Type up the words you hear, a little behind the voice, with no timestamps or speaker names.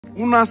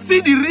Una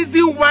see the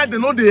reason why they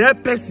know they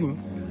help person.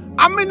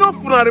 How many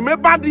of you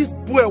remember this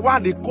boy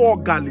what they call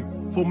Gali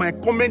for my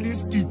comedy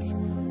skit?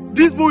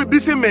 This boy will be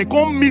say, man,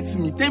 come meet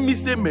me. Tell me,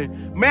 say,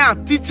 man, may I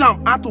teach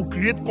him how to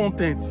create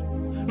content.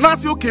 Now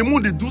say, okay,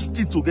 they do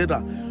skit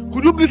together.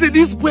 Could you please say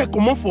this boy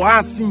come on for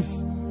us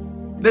since?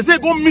 They say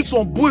go meet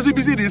some boys who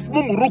be say they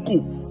smoke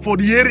Morocco for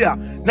the area.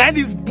 Now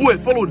this boy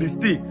follow the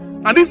stay.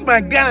 And this my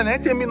guy and I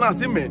tell me now,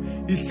 say,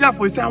 man, he's here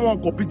for say I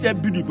want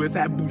completed building for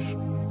inside bush.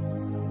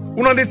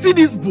 When they see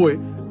this boy,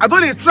 I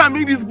don't they try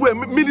make this boy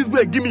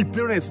give me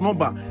parents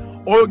number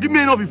or give me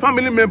any of the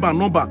family member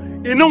number.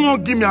 He no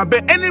one give me. I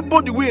bet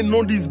anybody will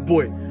know this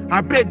boy.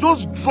 I bet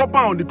just drop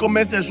out on the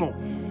comment section.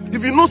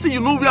 If you know say you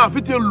know where I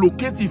fit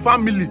locate the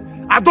family.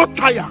 I don't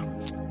tire.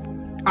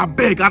 I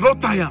beg, I don't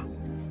tire.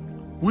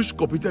 Which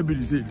computer bill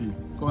is it?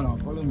 Come on,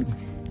 follow me.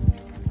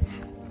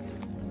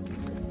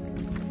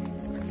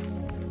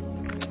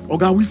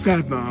 Oga, we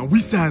side now. We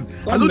side.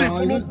 I know they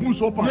follow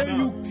push up and down.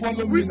 You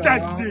follow me. We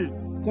side today.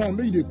 Come,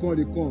 maybe they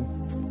come.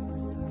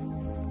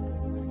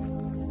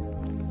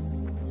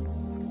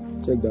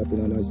 Check that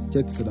place and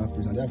check to that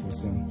place and that for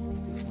some.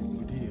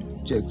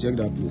 Check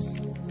that place.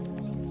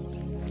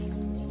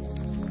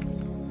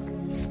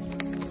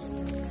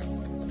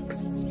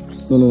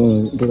 No.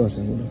 Go that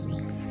side.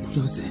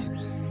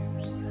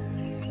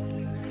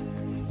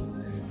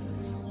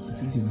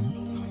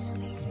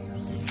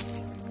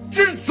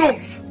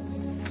 Jesus!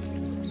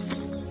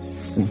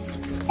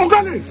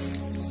 Ogale!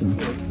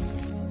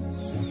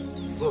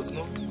 Boss,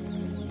 no?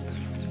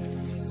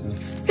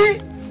 Hey,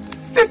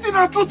 this thing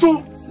are true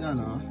too. See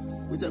now.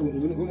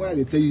 When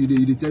I tell you,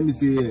 they tell me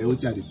say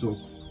what you talk.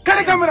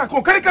 Carry camera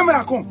come. Carry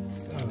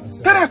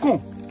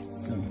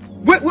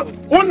Wait,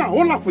 hold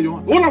on for your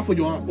hand. Hold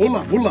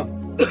on.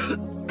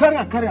 Carry.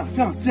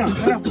 See,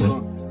 carry for your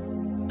hand.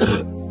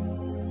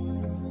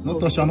 No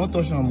touch her, man.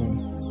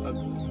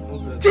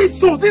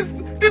 Jesus, this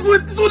way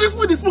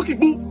the smoking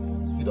boo.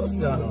 You don't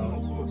say that now.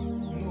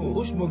 No,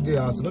 who smoke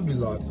there? So don't be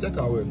loud. Check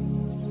our way.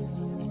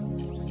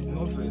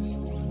 No face.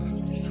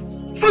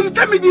 So you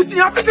tell me this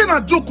thing? I'm facing a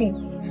joke.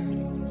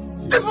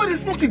 This way the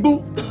smoking boo.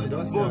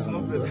 Boss,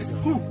 no face.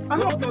 Come.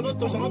 No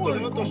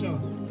touch her.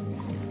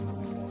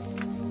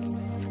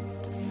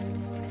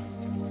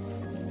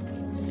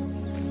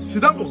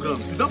 Sit down for ground.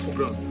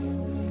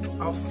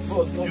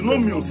 You know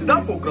me. Sit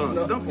down for ground.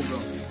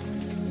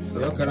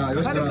 Carry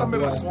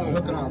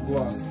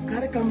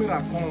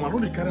camera come. I know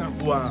they carry and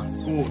go ass.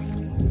 Go.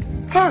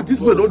 This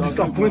boy don't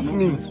disappoint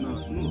me.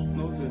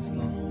 No face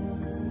now.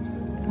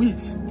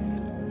 Wait.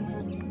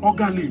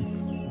 Ogale.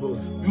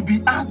 Boss. You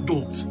be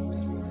adult.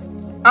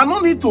 I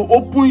don't need to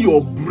open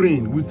your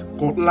brain with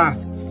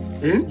cutlass.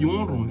 You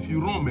won't run. If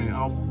you run, man,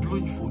 I'll blow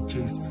you for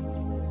chest.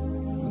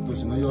 No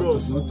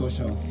touch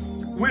her.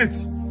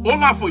 Wait.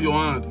 Hold her for your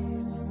hand.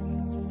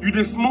 You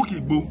dey smoke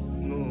Igbo?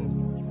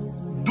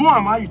 No. Do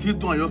am how you take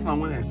do on yourself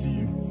when I see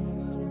you.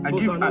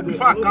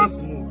 Before I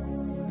can't. I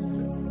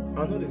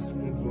know they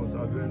smoke, boss.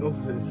 I very no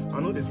face. I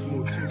know they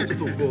smoke.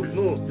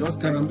 No. Just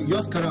carry and go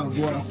ask now.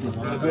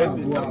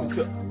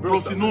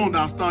 Bros, you don't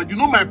understand. You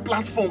know my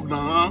platform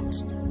now.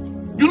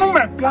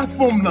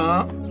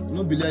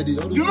 No be like this.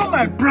 You know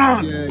my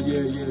brand. Yeah.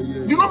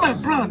 You know my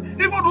brand.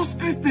 Even those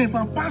Christians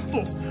and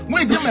pastors,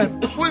 when they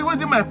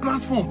my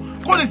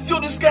platform, call they see all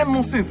this kind of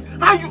nonsense.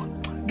 How you,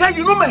 guy?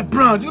 You know my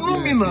brand. You know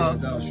me now.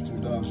 That's true.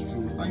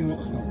 I know.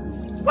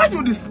 Why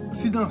you this?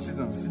 Sit down.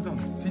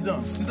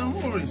 Don't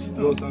worry. Sit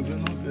down. Boss, I'm very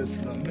no face.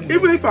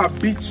 Even if I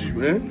beat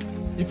you,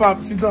 If I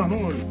sit down,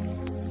 don't worry.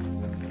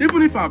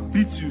 Even if I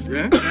beat you,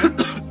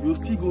 you'll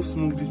still go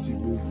smoke this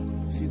thing.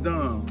 Sit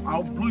down.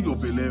 I'll blow your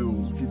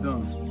belly. Sit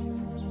down.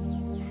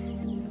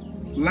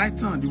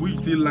 Light on the way you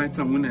take light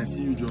on when I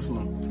see you just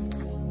now.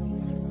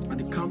 At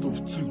the count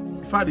of 2.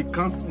 If I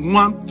count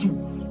 1, 2,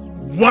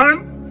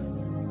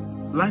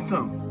 1. Light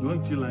on. You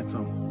want to take light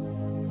on.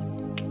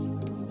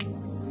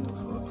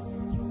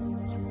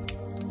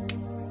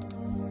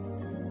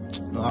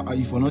 No,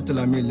 if you're not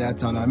telling me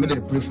light on, I made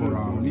a pray for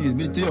him.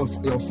 Me tell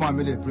your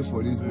family pray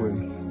for this boy.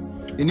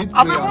 You need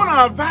prayer. I don't want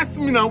to advise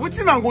me now. What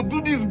thing I go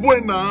do this boy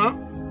now?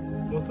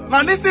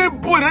 Now they say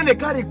boy, then they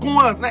carry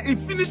corners. Now he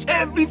finish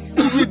every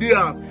food with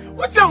theirs.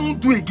 What I won't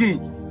do again?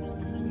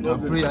 I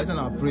pray.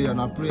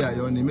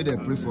 You need to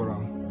pray for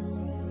him.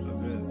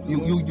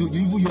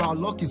 You are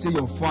lucky. Say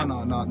your fan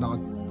now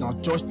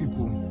church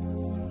people.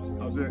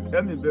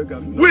 Let me beg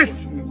him.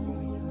 Wait.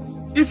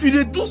 If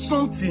you do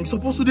something,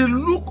 supposed to they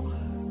look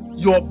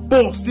your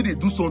boss. Say they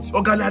do something.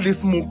 Or Gala they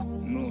smoke.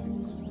 No.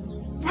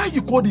 Why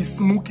you call this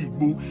smoky,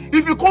 bro?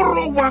 If you call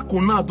raw work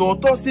on that, or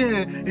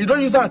say you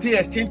don't use that to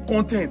exchange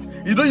content,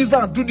 you don't use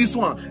that to do this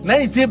one. Now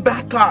you take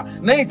back car.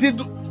 Now you take.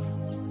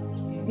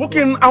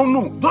 Okay, I don't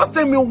know. Just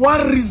tell me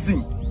one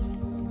reason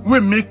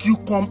will make you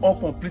come up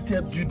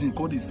completed building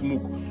called the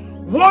smoke.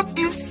 What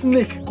if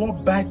snake go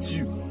bite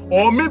you?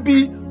 Or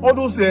maybe all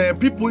those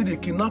people they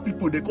kidnap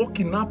people, they go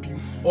kidnap you.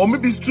 Or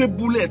maybe stray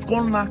bullets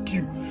come knock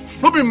you.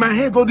 Probably my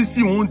head all this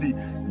thing one day.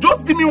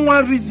 Just give me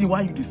one reason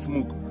why you dey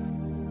smoke.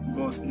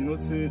 Boss, you know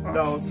say that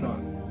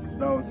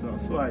that was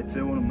so I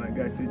tell one of my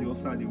guys, say the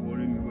also they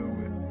worry me well.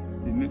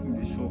 They make me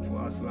the shop for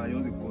us, so I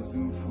just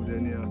consume food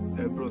anyhow.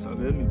 Bros, I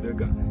help me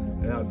beggar.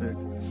 I beg.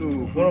 So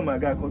one of my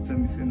guys called tell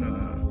me say,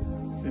 nah,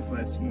 say if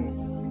I smoke,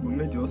 we will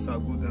make the also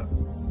go down.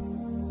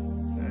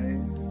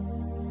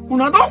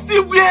 Una don't see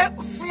where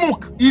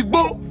smoke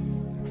Igbo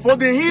for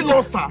the hill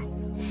also.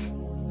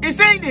 He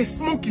say they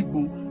smoke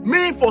Igbo,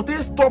 mean for they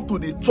stop to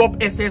the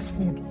chop SS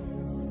food.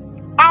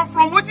 And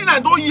from what I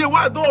don't hear,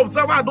 what I don't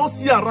observe, I don't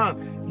see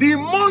around, the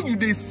more you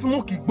they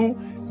smoke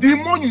Igbo, the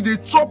more you they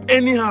chop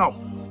anyhow.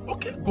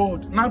 Okay,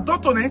 God. Now,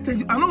 doctor, I tell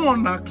you, I don't want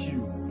to knock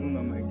you.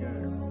 No, my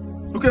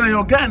guy. Okay, now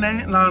your guy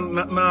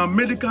na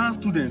medical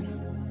student.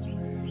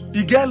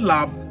 He get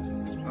lab. I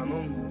don't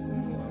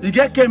know. He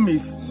get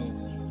chemist.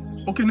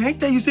 No. Okay, now I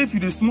tell you, say if you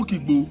dey smoke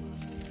Igbo,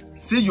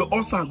 say your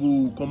ulcer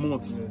go come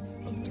out. Yes,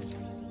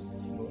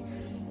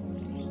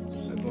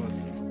 boss.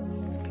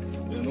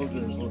 You're not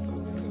very boss.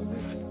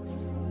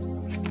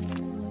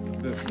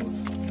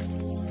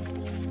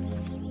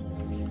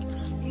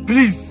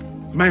 Please,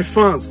 my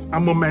fans,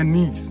 I'm on my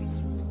knees.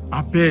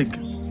 I beg.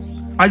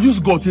 I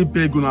just got a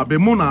beg on. I beg.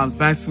 Mona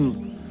advise me.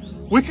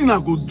 What thing I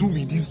go do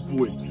with this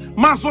boy?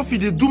 Man, so if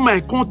they do my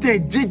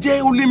content,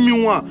 JJ only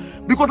me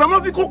one. Because I'm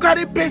not going to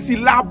carry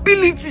person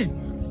liability.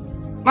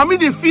 I mean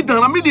they feed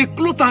them, I mean they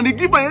clothe and they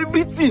give her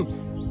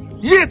everything.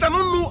 Yet I don't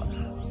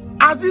know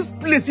as this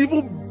place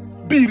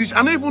even be rich.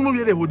 I don't even know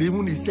where they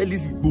even sell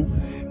this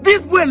Igbo.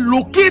 This boy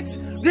locate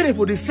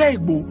where they sell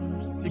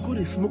Igbo. He go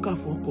to smoker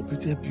for a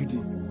completed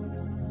building.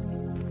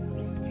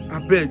 I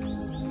beg.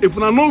 If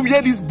you know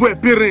where this boy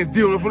parents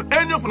they, if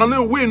any of you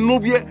know where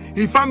where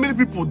his family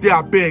people they,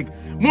 I beg.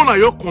 Mona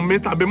your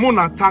comment, I beg.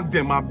 Mona attack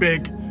them, I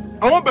beg.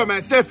 I won't by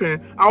myself,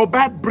 I'll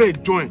buy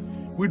bread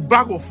join with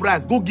bag of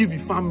rice. Go give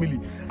your family.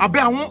 I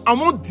beg. I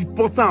want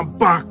deport them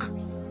back.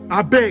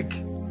 I beg.